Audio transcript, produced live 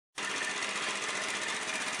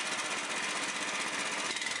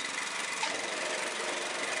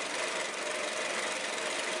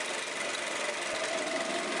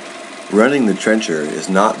Running the trencher is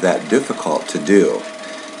not that difficult to do.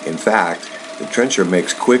 In fact, the trencher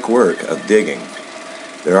makes quick work of digging.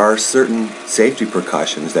 There are certain safety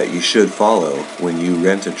precautions that you should follow when you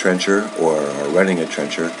rent a trencher or are running a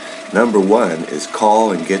trencher. Number one is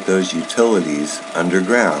call and get those utilities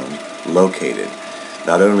underground located.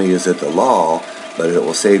 Not only is it the law, but it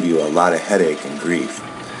will save you a lot of headache and grief.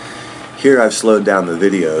 Here I've slowed down the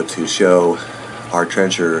video to show our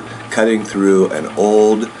trencher cutting through an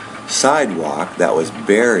old sidewalk that was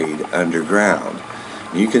buried underground.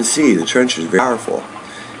 You can see the trencher is very powerful.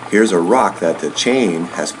 Here's a rock that the chain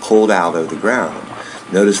has pulled out of the ground.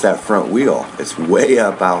 Notice that front wheel, it's way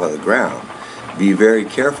up out of the ground. Be very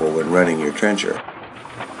careful when running your trencher.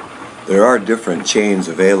 There are different chains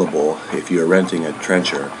available if you're renting a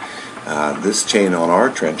trencher. This chain on our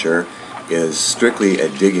trencher is strictly a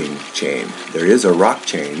digging chain. There is a rock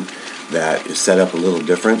chain that is set up a little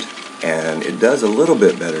different, and it does a little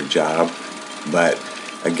bit better job, but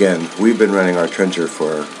again, we've been running our trencher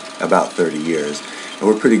for about 30 years, and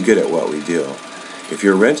we're pretty good at what we do. If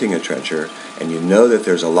you're renting a trencher and you know that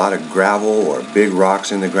there's a lot of gravel or big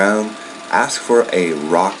rocks in the ground, ask for a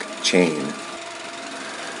rock chain.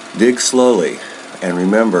 Dig slowly, and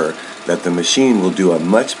remember that the machine will do a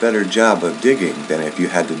much better job of digging than if you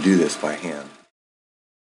had to do this by hand.